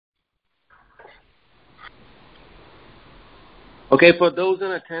Okay, for those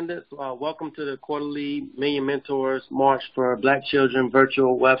in attendance, welcome to the quarterly Million Mentors March for Black Children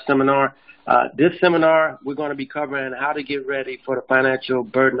virtual web seminar. This seminar, we're going to be covering how to get ready for the financial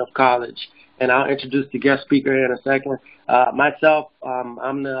burden of college. And I'll introduce the guest speaker here in a second. Myself,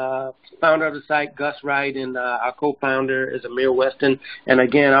 I'm the founder of the site, Gus Wright, and our co-founder is Amir Weston. And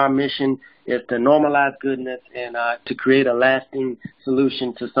again, our mission is to normalize goodness and to create a lasting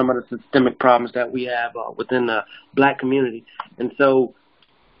solution to some of the systemic problems that we have within the Black community. And so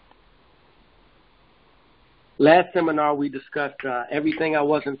last seminar we discussed Everything I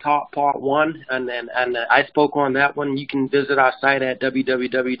Wasn't Taught, Part 1, and I spoke on that one. You can visit our site at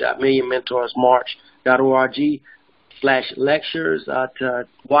www.millionmentorsmarch.org/lectures to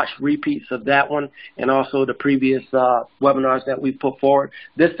watch repeats of that one and also the previous webinars that we put forward.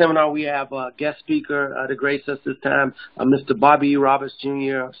 This seminar we have a guest speaker to grace us this time, Mr. Bobby Roberts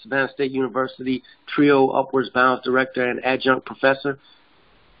Jr., Savannah State University TRIO Upwards Bounds Director and Adjunct Professor.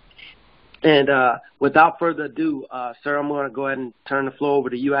 And without further ado, sir, I'm going to go ahead and turn the floor over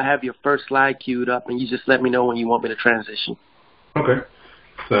to you. I have your first slide queued up, and you just let me know when you want me to transition. Okay.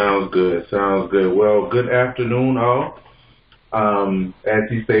 Sounds good. Sounds good. Well, good afternoon, all. As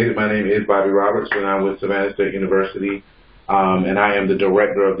he stated, my name is Bobby Roberts, and I'm with Savannah State University, and I am the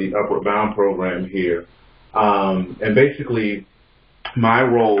director of the Upward Bound program here. And basically, my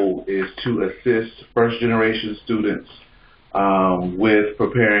role is to assist first-generation students with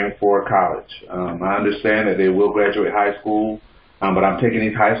preparing for college. I understand that they will graduate high school, but I'm taking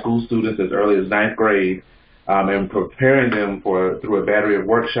these high school students as early as 9th grade and preparing them through a battery of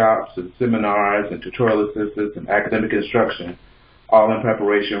workshops and seminars and tutorial assistance and academic instruction, all in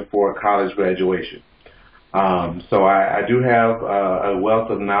preparation for college graduation. So I do have a wealth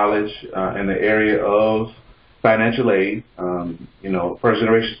of knowledge in the area of financial aid. First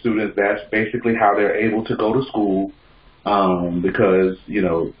generation students, that's basically how they're able to go to school because,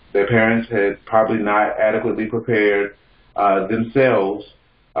 their parents had probably not adequately prepared themselves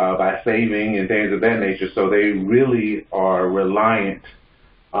by saving and things of that nature. So they really are reliant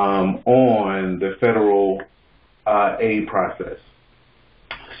on the federal aid process.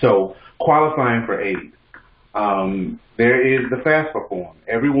 So qualifying for aid, there is the FAFSA form.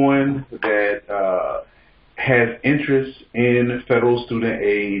 Everyone that has interest in federal student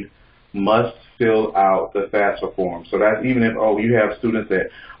aid must fill out the FAFSA form. So that's even if, you have students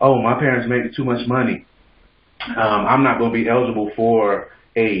that, my parents make too much money, I'm not going to be eligible for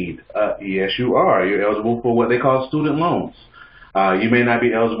aid. Yes, you are. You're eligible for what they call student loans. You may not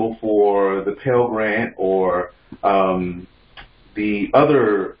be eligible for the Pell Grant or the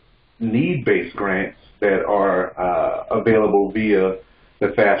other need-based grants that are available via the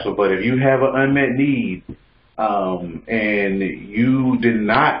FAFSA. But if you have an unmet need and you did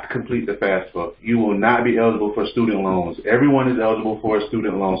not complete the FAFSA, you will not be eligible for student loans. Everyone is eligible for a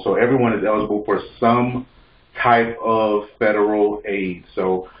student loan, so everyone is eligible for some type of federal aid.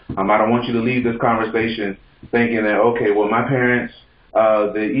 So I don't want you to leave this conversation thinking that, okay, well, my parents,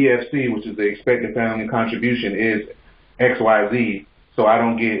 the EFC, which is the expected family contribution, is XYZ, so I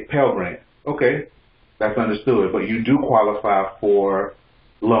don't get Pell Grant. Okay, that's understood, but you do qualify for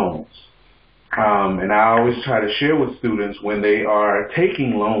loans. And I always try to share with students when they are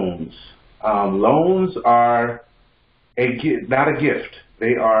taking loans, loans are not a gift.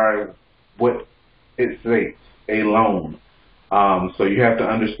 They are what it states, a loan. So you have to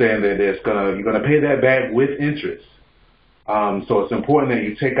understand that you're going to pay that back with interest. So it's important that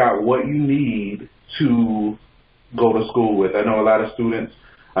you take out what you need to go to school with. I know a lot of students,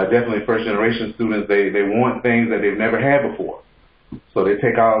 definitely first generation students, they want things that they've never had before. So they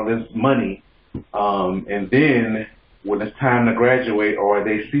take all this money, and then when it's time to graduate or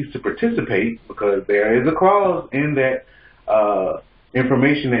they cease to participate, because there is a clause in that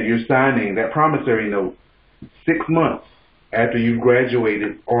information that you're signing, that promissory note, 6 months after you've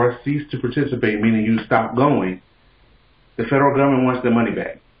graduated or cease to participate, meaning you stop going, the federal government wants their money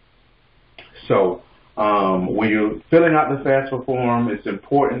back. So when you're filling out the FAFSA form, it's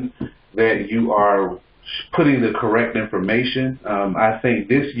important that you are putting the correct information. I think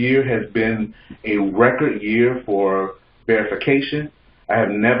this year has been a record year for verification. I have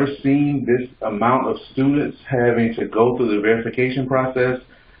never seen this amount of students having to go through the verification process.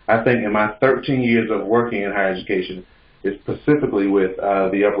 I think in my 13 years of working in higher education, specifically with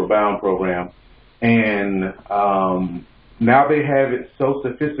the Upward Bound program, and now they have it so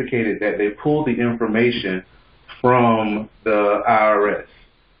sophisticated that they pull the information from the IRS.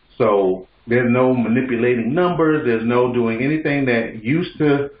 So there's no manipulating numbers. There's no doing anything that used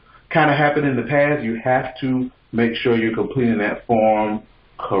to kind of happen in the past. You have to make sure you're completing that form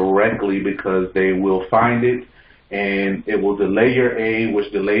correctly because they will find it and it will delay your aid,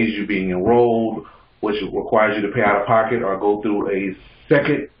 which delays you being enrolled, which requires you to pay out of pocket or go through a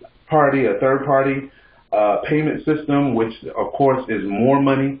third party payment system, which of course is more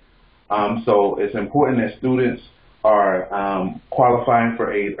money. So it's important that students are qualifying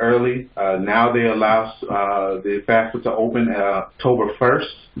for aid early. Now they allow the FAFSA to open October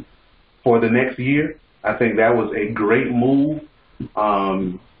 1st for the next year. I think that was a great move.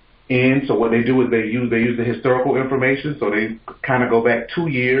 So what they do is they use the historical information. So they kind of go back 2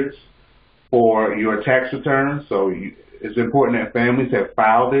 years for your tax return. So it's important that families have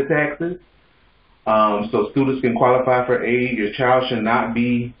filed their taxes. So students can qualify for aid. Your child should not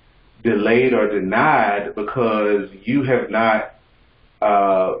be delayed or denied because you have not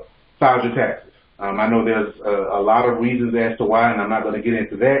filed your taxes. I know there's a lot of reasons as to why, and I'm not going to get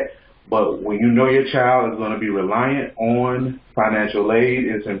into that, but when you know your child is going to be reliant on financial aid,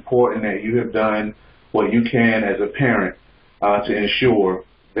 it's important that you have done what you can as a parent to ensure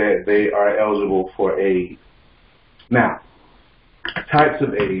that they are eligible for aid. Now, types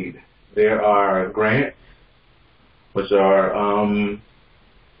of aid. There are grants, which are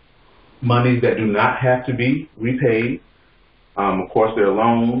monies that do not have to be repaid. Of course, there are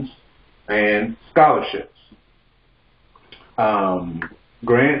loans and scholarships.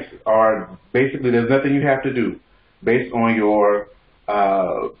 Grants are basically, there's nothing you have to do. Based on your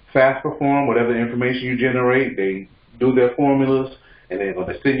FAFSA form, whatever information you generate, they do their formulas, and they're going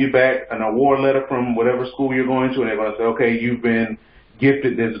to send you back an award letter from whatever school you're going to, and they're going to say, okay, you've been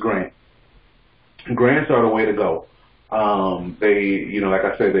gifted this grant. Grants are the way to go. Like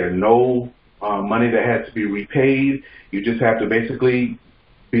I said, there's no money that has to be repaid. You just have to basically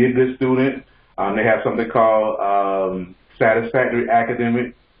be a good student. They have something called satisfactory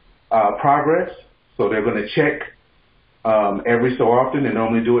academic progress. So they're going to check every so often. They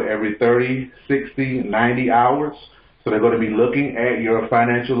normally do it every 30, 60, 90 hours. So they're going to be looking at your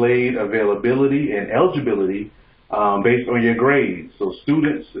financial aid availability and eligibility based on your grades. So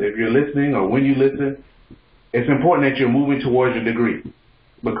students, if you're listening or when you listen, it's important that you're moving towards your degree,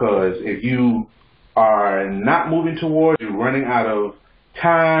 because if you are not moving towards, you're running out of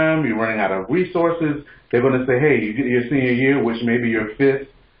time, you're running out of resources, they're going to say, hey, you get your senior year, which may be your fifth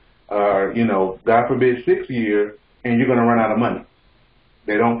or, God forbid, sixth year, and you're going to run out of money.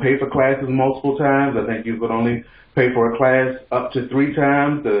 They don't pay for classes multiple times. I think you could only pay for a class up to 3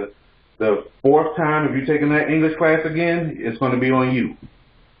 times. The fourth time, if you're taking that English class again, it's going to be on you.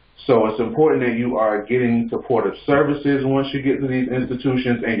 So it's important that you are getting supportive services once you get to these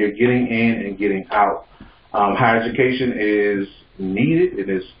institutions, and you're getting in and getting out. Higher education is needed.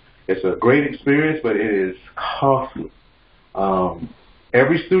 It's a great experience, but it is costly.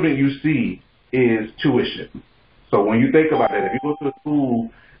 Every student you see is tuition. So when you think about it, if you go to a school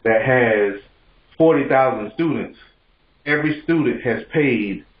that has 40,000 students, every student has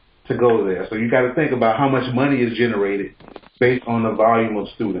paid to go there. So you got to think about how much money is generated based on the volume of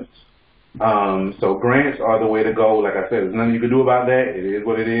students. So grants are the way to go. Like I said, there's nothing you can do about that. It is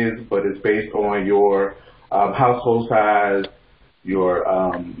what it is, but it's based on your household size, your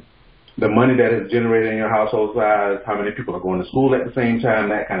the money that is generated in your household size, how many people are going to school at the same time,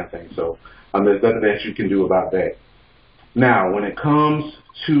 that kind of thing. So there's nothing that you can do about that. Now, when it comes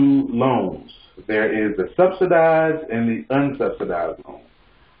to loans, there is the subsidized and the unsubsidized loan.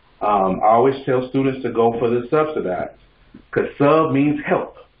 I always tell students to go for the subsidized, because sub means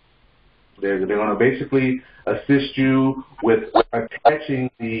help. They're going to basically assist you with attaching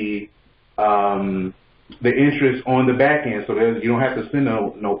the interest on the back end, so you don't have to send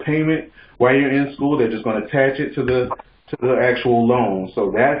no payment while you're in school. They're just going to attach it to the actual loan.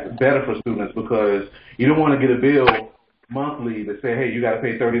 So that's better for students, because you don't want to get a bill monthly to say, hey, you got to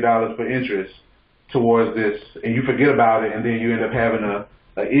pay $30 for interest towards this, and you forget about it, and then you end up having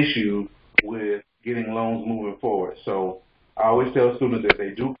an issue with getting loans moving forward. So I always tell students that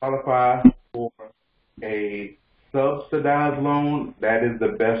they do qualify for a subsidized loan, that is the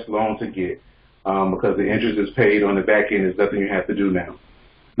best loan to get, because the interest is paid on the back end. There's nothing you have to do now.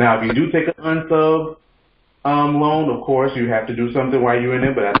 Now, if you do take an unsub loan, of course, you have to do something while you're in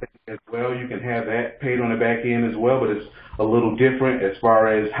it, but I think as well you can have that paid on the back end as well, but it's a little different as far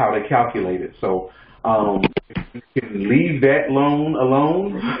as how they calculate it. So if you can leave that loan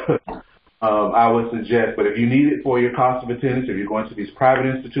alone, I would suggest, but if you need it for your cost of attendance, if you're going to these private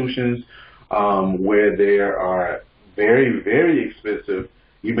institutions where they are very, very expensive,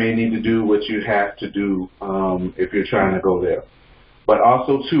 you may need to do what you have to do if you're trying to go there. But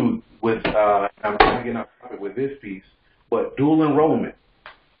also, too, with I'm trying to get off topic with this piece, but dual enrollment.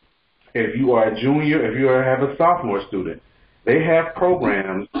 If you are a junior, if you have a sophomore student, they have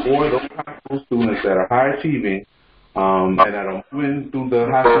programs for those high school students that are high achieving and that are moving through the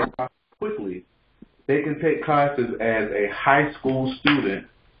high school process quickly, they can take classes as a high school student,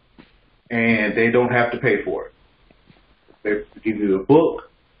 and they don't have to pay for it. They give you the book,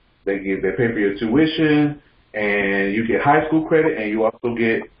 they pay for your tuition, and you get high school credit, and you also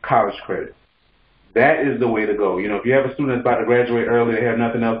get college credit. That is the way to go. You know, if you have a student that's about to graduate early, they have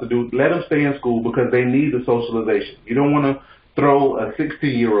nothing else to do, let them stay in school because they need the socialization. You don't want to throw a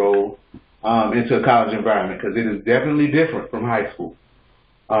 16-year-old into a college environment because it is definitely different from high school.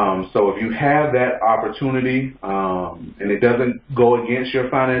 So if you have that opportunity and it doesn't go against your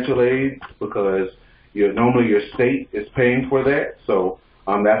financial aid because normally your state is paying for that, so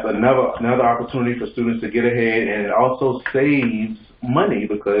that's another opportunity for students to get ahead, and it also saves money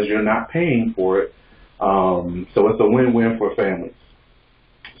because you're not paying for it. So it's a win-win for families.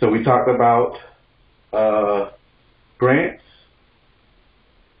 So we talked about grants,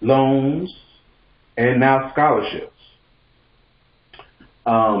 loans, and now scholarships.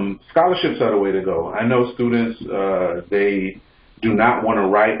 Scholarships are the way to go. I know students, they do not want to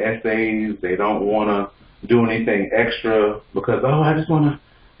write essays. They don't want to do anything extra because, I just want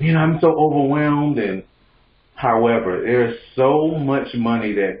to, I'm so overwhelmed. And however, there's so much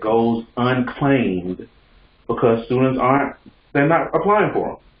money that goes unclaimed because students they're not applying for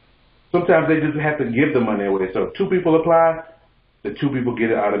them. Sometimes they just have to give the money away. So if 2 people apply, the 2 people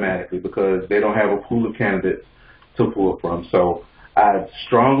get it automatically because they don't have a pool of candidates to pull from. So I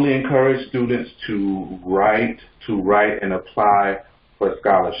strongly encourage students to write and apply for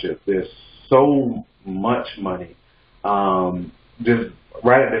scholarships. There's so much money just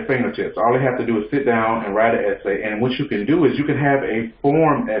right at their fingertips. All they have to do is sit down and write an essay. And what you can do is you can have a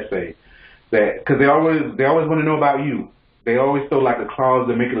form essay because they always want to know about you. They always throw like a clause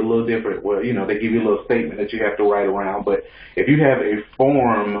to make it a little different. Well, they give you a little statement that you have to write around. But if you have a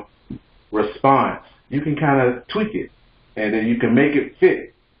form response, you can kind of tweak it, and then you can make it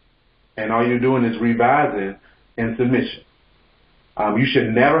fit. And all you're doing is revising and submission. You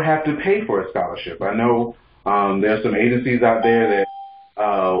should never have to pay for a scholarship. I know there's some agencies out there that,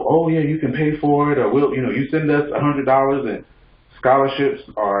 you can pay for it, or you send us $100, and scholarships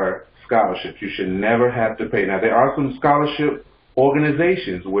are scholarships. You should never have to pay. Now, there are some scholarship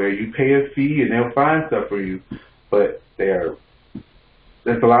organizations where you pay a fee and they'll find stuff for you, but there's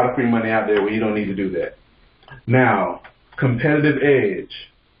a lot of free money out there where you don't need to do that. Now, competitive edge.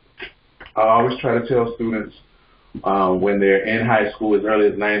 I always try to tell students when they're in high school as early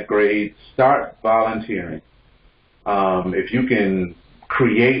as 9th grade, start volunteering. If you can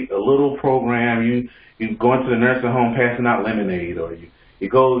create a little program, you go into the nursing home passing out lemonade, or you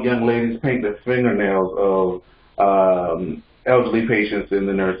go, young ladies, paint the fingernails of elderly patients in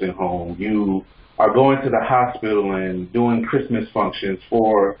the nursing home. You are going to the hospital and doing Christmas functions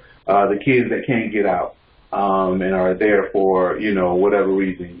for the kids that can't get out and are there for, whatever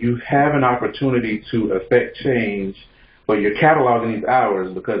reason. You have an opportunity to affect change, but you're cataloging these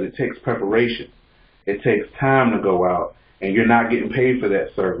hours because it takes preparation. It takes time to go out, and you're not getting paid for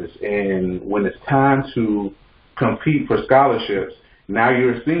that service. And when it's time to compete for scholarships, now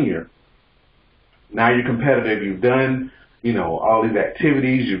you're a senior. Now you're competitive. You've done, all these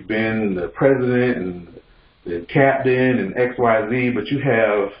activities. You've been the president and the captain and X, Y, Z, but you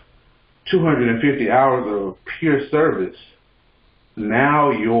have 250 hours of pure service.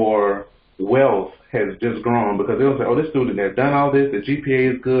 Now your wealth has just grown because they'll say, this student has done all this, the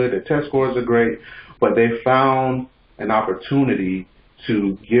GPA is good, the test scores are great, but they found an opportunity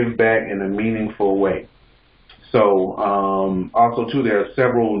to give back in a meaningful way. So also, too, there are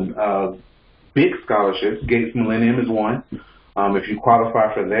several big scholarships. Gates Millennium is one. If you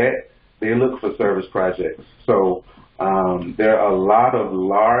qualify for that, they look for service projects. So there are a lot of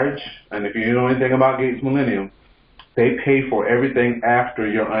large, and if you know anything about Gates Millennium, they pay for everything after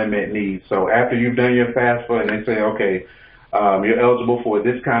your unmet needs. So after you've done your FAFSA and they say, okay, you're eligible for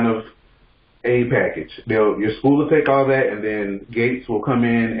this kind of aid package, your school will take all that, and then Gates will come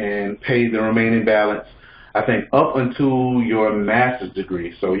in and pay the remaining balance, I think, up until your master's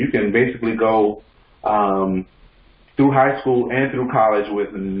degree. So you can basically go through high school and through college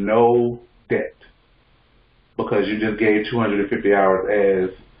with no debt because you just gave 250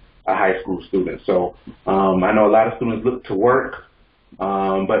 hours as a high school student. So I know a lot of students look to work,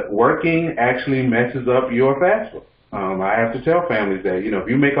 but working actually messes up your FAFSA. I have to tell families that, if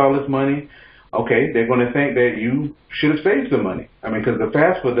you make all this money, okay, they're going to think that you should have saved some money. I mean, because the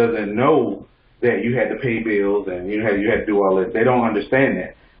FAFSA doesn't know that you had to pay bills and you had to do all this. They don't understand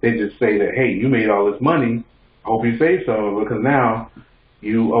that. They just say that, hey, you made all this money. I hope you saved some of it because now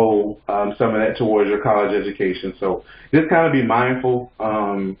you owe some of that towards your college education. So just kind of be mindful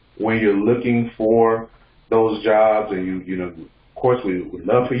when you're looking for those jobs, and of course, we would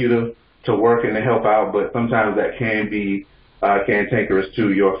love for you to work and to help out, but sometimes that can be cantankerous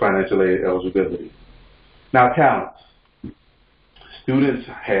to your financial aid eligibility. Now, talents. Students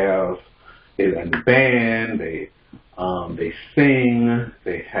have in the band, they sing,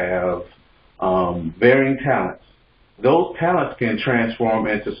 they have varying talents. Those talents can transform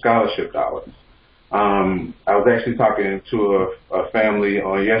into scholarship dollars. I was actually talking to a family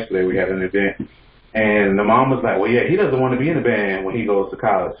on yesterday. We had an event, and the mom was like, well, yeah, he doesn't want to be in a band when he goes to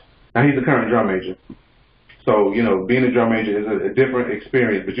college. Now, he's a current drum major. So, being a drum major is a different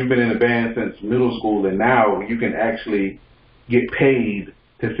experience, but you've been in a band since middle school, and now you can actually get paid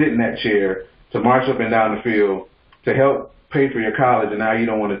to sit in that chair, to march up and down the field, to help pay for your college, and now you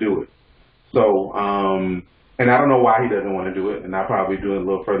don't want to do it. So, and I don't know why he doesn't want to do it, and I'll probably do a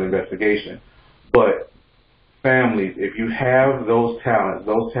little further investigation. But families, if you have those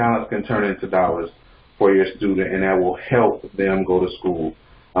talents can turn into dollars for your student, and that will help them go to school.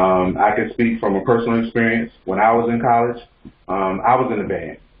 I can speak from a personal experience. When I was in college, I was in a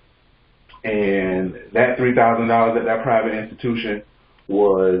band. And that $3,000 at that private institution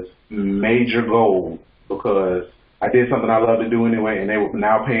was major gold because I did something I loved to do anyway, and they were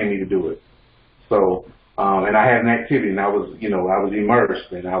now paying me to do it. So, and I had an activity, and I was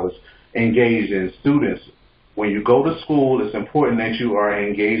immersed, and I was engaged in students. When you go to school, it's important that you are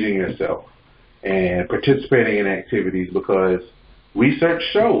engaging yourself and participating in activities, because research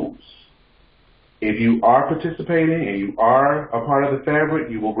shows if you are participating and you are a part of the fabric,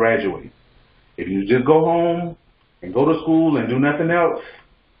 you will graduate. If you just go home and go to school and do nothing else,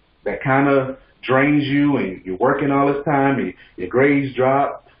 that kind of drains you, and you're working all this time, your grades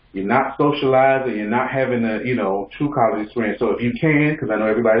drop, you're not socializing, you're not having a, true college experience. So if you can, because I know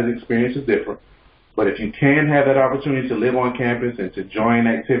everybody's experience is different, but if you can have that opportunity to live on campus and to join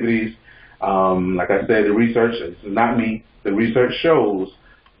activities, like I said, the research, this is not me, the research shows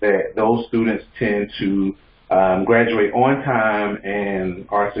that those students tend to graduate on time and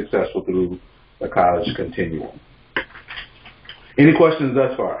are successful through the college continuum. Any questions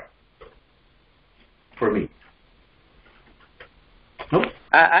thus far for me? Nope.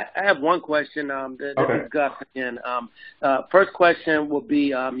 I have one question. This is Gus again. First question will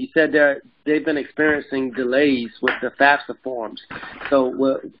be, you said they've been experiencing delays with the FAFSA forms.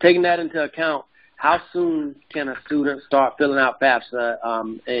 So taking that into account, how soon can a student start filling out FAFSA,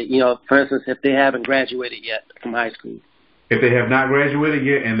 for instance, if they haven't graduated yet from high school? If they have not graduated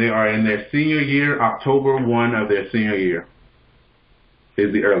yet and they are in their senior year, October 1 of their senior year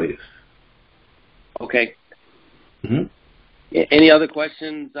is the earliest. Okay. Mm-hmm. Any other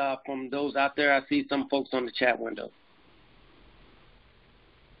questions from those out there? I see some folks on the chat window.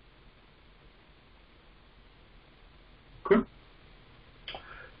 Okay.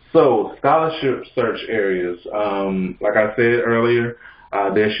 So, scholarship search areas. Like I said earlier,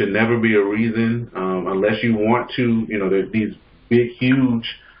 there should never be a reason, unless you want to, there are these big, huge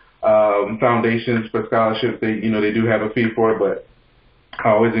foundations for scholarships. They do have a fee for it, but I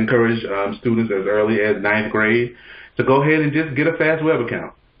always encourage students as early as 9th grade to go ahead and just get a fast web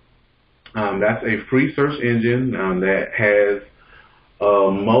account. That's a free search engine that has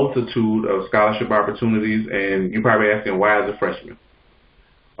a multitude of scholarship opportunities, and you're probably asking, why as a freshman?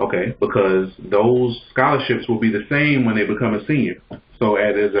 Okay, because those scholarships will be the same when they become a senior. So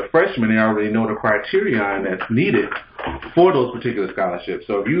as a freshman, they already know the criterion that's needed for those particular scholarships.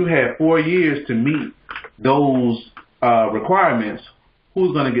 So if you have 4 years to meet those requirements,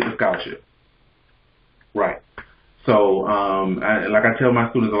 who's going to get the scholarship? Right. So like I tell my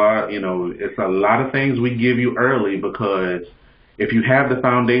students a lot, it's a lot of things we give you early, because if you have the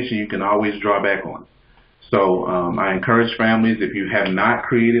foundation, you can always draw back on it. So I encourage families, if you have not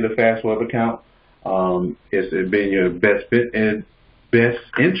created a fast web account, it's been your best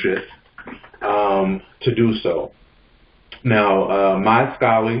interest to do so. Now, My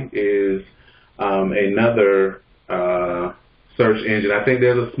Scholarly is another search engine. I think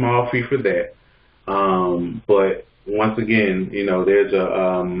there's a small fee for that, but once again, there's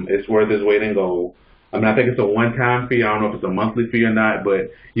it's worth its weight in gold. I think it's a one-time fee. I don't know if it's a monthly fee or not,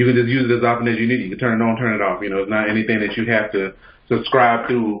 but you can just use it as often as you need. You can turn it on, turn it off. It's not anything that you have to subscribe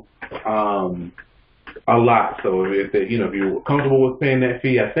to a lot. So if you're comfortable with paying that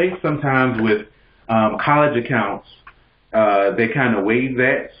fee, I think sometimes with college accounts, they kind of waive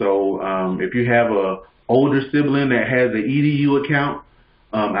that. So if you have a older sibling that has an EDU account,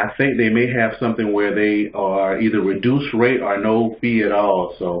 I think they may have something where they are either reduced rate or no fee at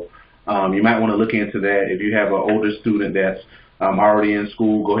all. So you might want to look into that. If you have an older student that's already in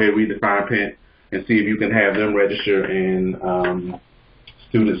school, go ahead and read the fine print and see if you can have them register and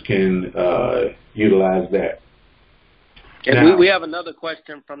students can utilize that. And Now, we have another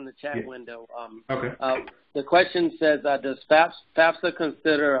question from the chat window. Okay. The question says, does FAFSA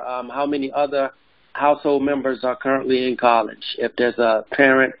consider how many other household members are currently in college, if there's a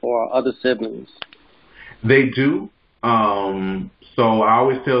parent or other siblings? They do. So I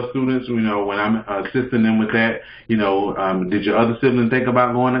always tell students, when I'm assisting them with that, did your other siblings think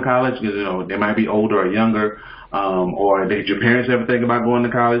about going to college? Because, they might be older or younger, or did your parents ever think about going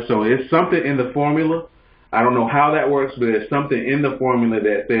to college? So it's something in the formula. I don't know how that works, but there's something in the formula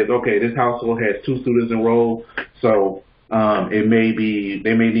that says, okay, this household has 2 students enrolled, so they may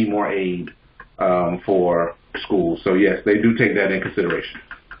need more aid for school. So yes, they do take that in consideration.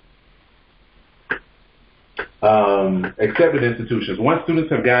 Accepted institutions. Once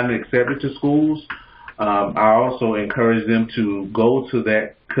students have gotten accepted to schools, I also encourage them to go to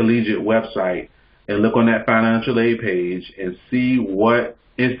that collegiate website and look on that financial aid page and see what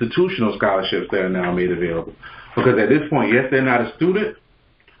institutional scholarships that are now made available. Because at this point, yes, they're not a student,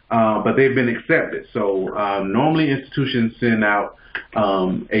 but they've been accepted. So normally institutions send out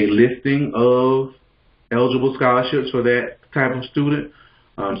a listing of eligible scholarships for that type of student.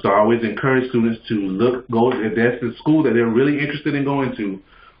 So I always encourage students to go if that's the school that they're really interested in going to,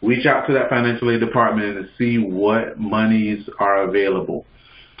 reach out to that financial aid department and see what monies are available.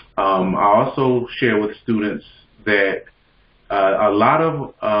 I also share with students that a lot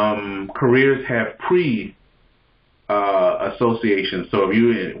of careers have pre-associations. So if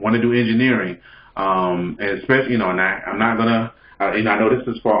you want to do engineering, and especially, and I'm not gonna, I know this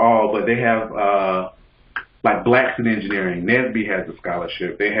is for all, but they have like Blacks in Engineering. NSBE has a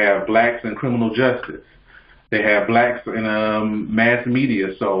scholarship. They have Blacks in Criminal Justice. They have Blacks in Mass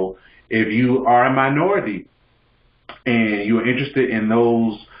Media. So if you are a minority and you're interested in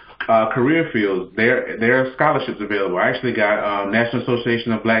those career fields, there are scholarships available. I actually got National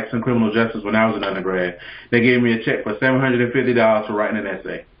Association of Blacks in Criminal Justice when I was an undergrad. They gave me a check for $750 for writing an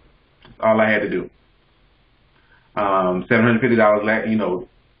essay. That's all I had to do. $750,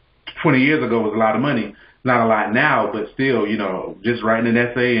 20 years ago was a lot of money. Not a lot now, but still, just writing an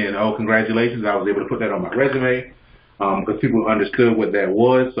essay and, oh, congratulations, I was able to put that on my resume because people understood what that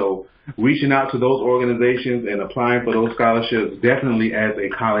was. So reaching out to those organizations and applying for those scholarships, definitely as a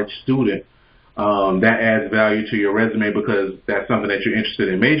college student, that adds value to your resume because that's something that you're interested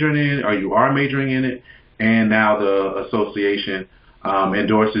in majoring in, or you are majoring in it, and now the association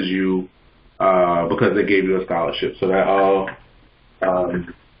endorses you because they gave you a scholarship. So that all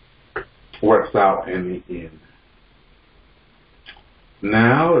works out in the end.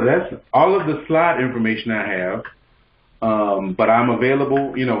 Now, that's all of the slide information I have. But I'm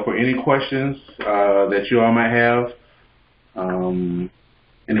available, for any questions that you all might have in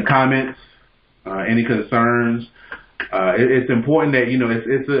the comments, any concerns. It's important that,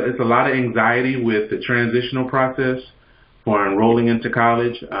 it's a lot of anxiety with the transitional process for enrolling into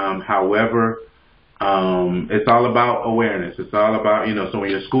college. However, it's all about awareness. It's all about, so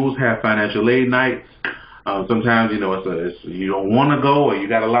when your schools have financial aid nights, sometimes, you don't want to go or you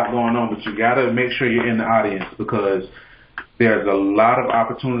got a lot going on, but you got to make sure you're in the audience because there's a lot of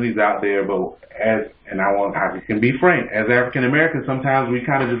opportunities out there. But I can be frank, as African Americans, sometimes we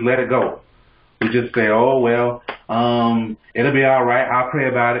kind of just let it go. We just say, oh, well, it'll be all right. I'll pray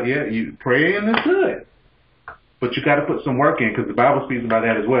about it. Yeah, you praying is good, but you got to put some work in because the Bible speaks about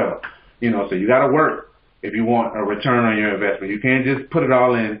that as well. So you got to work if you want a return on your investment. You can't just put it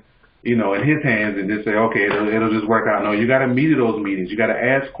all in, in his hands and just say, okay, it'll just work out. No, you got to meet at those meetings. You got to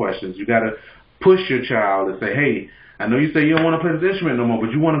ask questions. You got to push your child and say, hey, I know you say you don't want to play this instrument no more,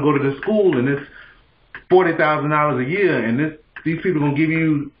 but you want to go to this school and it's $40,000 a year, and these people are going to give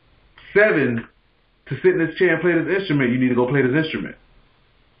you $7 to sit in this chair and play this instrument. You need to go play this instrument.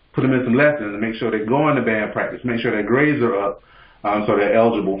 Put them in some lessons and make sure they go into band practice. Make sure their grades are up so they're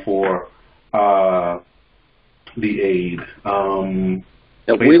eligible for the aid.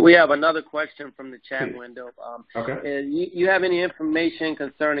 We have another question from the chat window. Okay. You have any information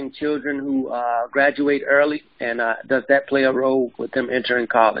concerning children who graduate early, and does that play a role with them entering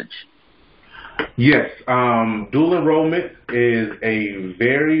college? Yes. Dual enrollment is a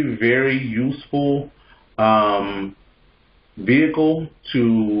very, very useful vehicle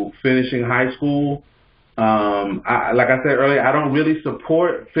to finishing high school. Like I said earlier, I don't really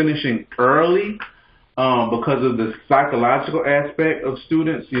support finishing early because of the psychological aspect of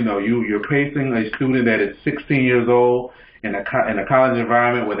students. You're facing a student that is 16 years old in a college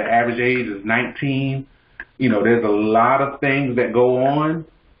environment where the average age is 19. There's a lot of things that go on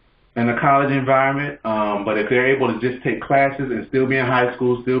in a college environment, but if they're able to just take classes and still be in high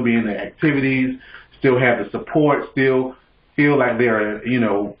school, still be in the activities, still have the support, still feel like they're,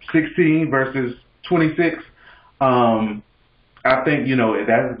 16 versus 26. I think,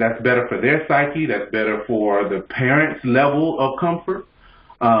 that's better for their psyche. That's better for the parents' level of comfort.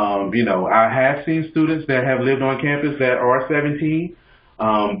 I have seen students that have lived on campus that are 17,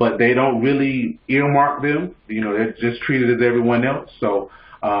 but they don't really earmark them. They're just treated as everyone else. So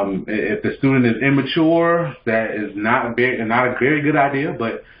if the student is immature, that is not a very good idea.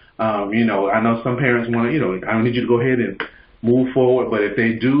 But, I know some parents want to, I need you to go ahead and move forward. But if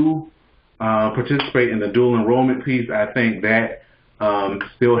they do participate in the dual enrollment piece, I think that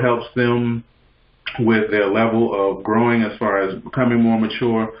still helps them with their level of growing as far as becoming more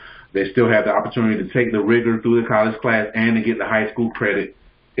mature. They still have the opportunity to take the rigor through the college class and to get the high school credit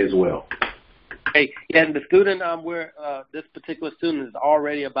as well. Hey, and the student, this particular student is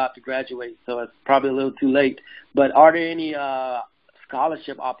already about to graduate, so it's probably a little too late. But are there any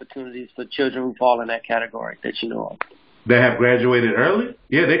scholarship opportunities for children who fall in that category that you know of? They have graduated early?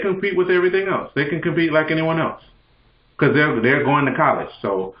 Yeah, they compete with everything else. They can compete like anyone else because they're going to college.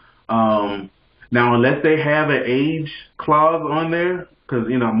 So now, unless they have an age clause on there, because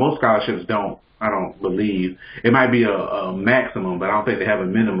most scholarships don't. I don't believe it might be a maximum, but I don't think they have a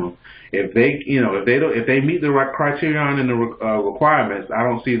minimum. If they meet the right criterion and the requirements, I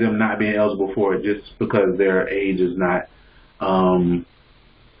don't see them not being eligible for it just because their age is not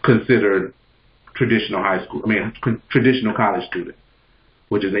considered traditional high school. Traditional college student,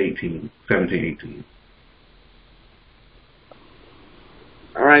 which is 17, 18.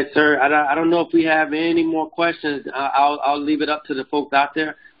 All right, sir. I don't know if we have any more questions. I'll leave it up to the folks out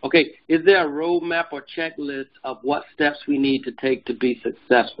there. Okay, is there a roadmap or checklist of what steps we need to take to be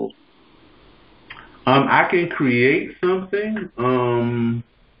successful? I can create something and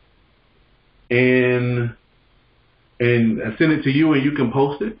send it to you, and you can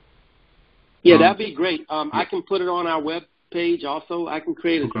post it. Yeah, that'd be great. I can put it on our web page also. I can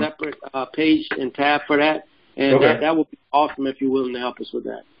create a separate page and tab for that. And that would be awesome if you're willing to help us with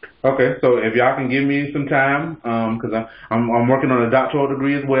that. Okay, so if y'all can give me some time, because I'm working on a doctoral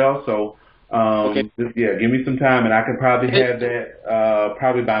degree as well, so just, give me some time, and I can probably have that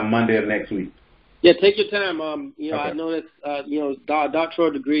probably by Monday of next week. Yeah, take your time. I know that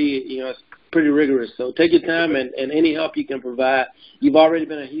doctoral degree, it's pretty rigorous, so take your time and any help you can provide. You've already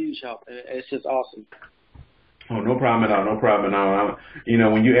been a huge help, and it's just awesome. Oh, no problem at all. No problem at all.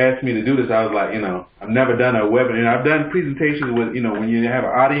 When you asked me to do this, I was like, I've never done a webinar. I've done presentations with, when you have an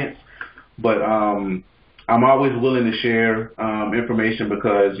audience, but I'm always willing to share information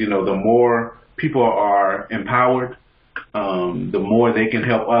because, the more people are empowered, the more they can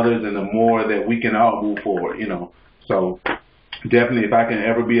help others and the more that we can all move forward, So definitely if I can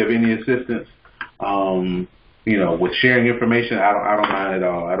ever be of any assistance, with sharing information, I don't mind at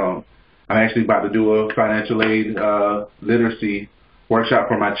all. I'm actually about to do a financial aid literacy workshop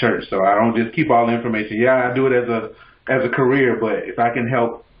for my church, so I don't just keep all the information. Yeah, I do it as a career, but if I can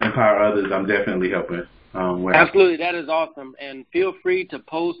help empower others, I'm definitely helping. Absolutely, that is awesome. And feel free to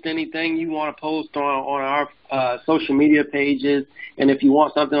post anything you want to post on our social media pages. And if you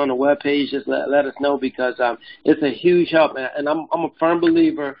want something on the web page, just let us know because it's a huge help. And I'm a firm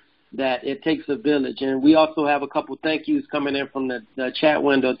believer that it takes a village. And we also have a couple thank yous coming in from the chat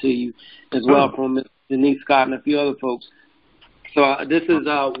window to you as well from Ms. Denise Scott and a few other folks. So this is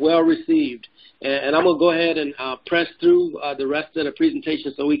well received. And I'm going to go ahead and press through the rest of the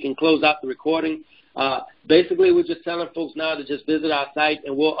presentation so we can close out the recording. Basically, we're just telling folks now to just visit our site,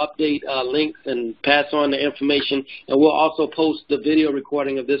 and we'll update links and pass on the information. And we'll also post the video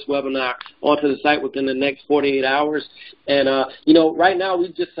recording of this webinar onto the site within the next 48 hours. And, right now we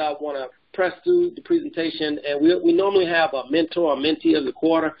just want to press through the presentation. And we normally have a mentor or mentee of the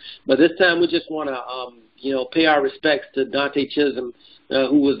quarter, but this time we just want to, pay our respects to Dante Chisholm,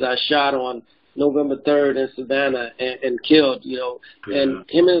 who was shot on November 3rd in Savannah and killed, and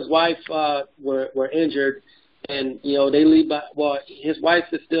him and his wife were injured, and, they leave his wife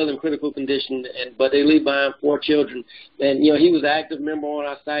is still in critical condition, but they leave behind 4 children, and, he was an active member on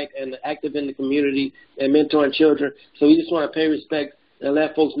our site and active in the community and mentoring children, so we just want to pay respect and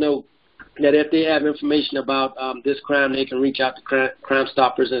let folks know that if they have information about this crime, they can reach out to Crime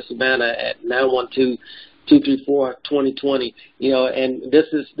Stoppers in Savannah at 912-234-2020, and this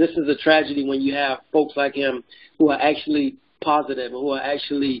is a tragedy when you have folks like him who are actually positive and who are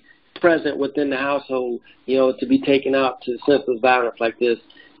actually present within the household, to be taken out to senseless violence like this.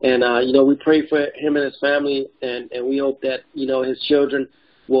 And, we pray for him and his family, and we hope that, his children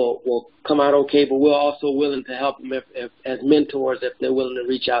will come out okay, but we're also willing to help them if as mentors if they're willing to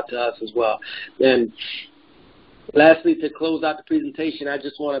reach out to us as well. And Lastly, to close out the presentation, I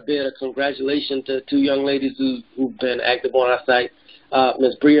just want to bid a congratulations to two young ladies who've been active on our site.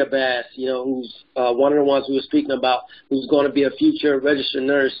 Ms. Bria Bass, who's one of the ones we were speaking about, who's going to be a future registered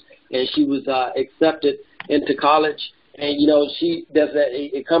nurse, and she was accepted into college. And, she does that.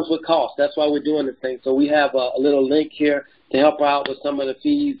 It comes with cost. That's why we're doing this thing. So we have a little link here to help her out with some of the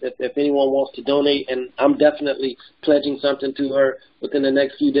fees if anyone wants to donate. And I'm definitely pledging something to her within the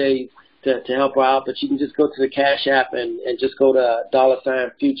next few days to help her out. But you can just go to the Cash App and just go to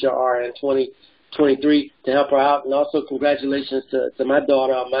 $FutureRN2023 to help her out. And also congratulations to my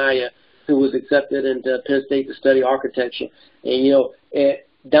daughter, Amaya, who was accepted into Penn State to study architecture. And,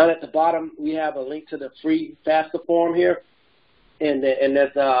 down at the bottom, we have a link to the free FAFSA form here, and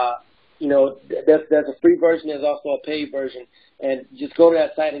that's there's a free version. There's also a paid version, and just go to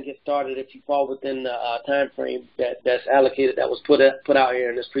that site and get started if you fall within the time frame that's allocated, that was put out here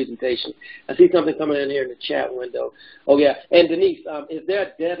in this presentation. I see something coming in here in the chat window. Oh yeah, and Denise, is there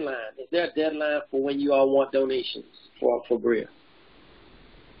a deadline? Is there a deadline for when you all want donations for Bria?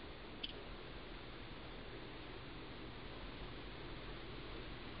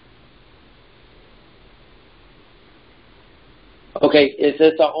 Okay, it's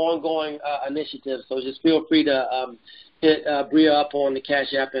an ongoing initiative, so just feel free to hit Bria up on the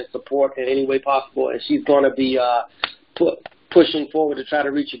Cash App and support in any way possible, and she's going to be pushing forward to try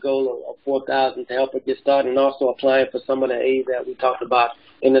to reach a goal of 4,000 to help her get started, and also applying for some of the aid that we talked about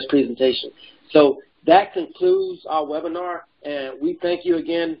in this presentation. So that concludes our webinar, and we thank you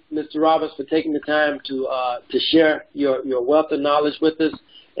again, Mr. Roberts, for taking the time to share your wealth of knowledge with us.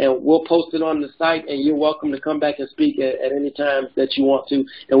 And we'll post it on the site, and you're welcome to come back and speak at any time that you want to.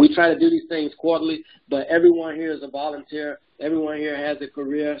 And we try to do these things quarterly, but everyone here is a volunteer. Everyone here has a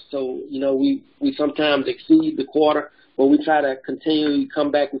career, so, we sometimes exceed the quarter, but we try to continually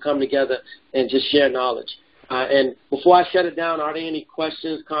come back and come together and just share knowledge. And before I shut it down, are there any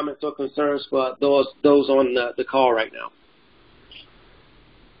questions, comments, or concerns for those on the call right now?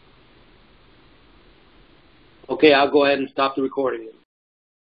 Okay, I'll go ahead and stop the recording.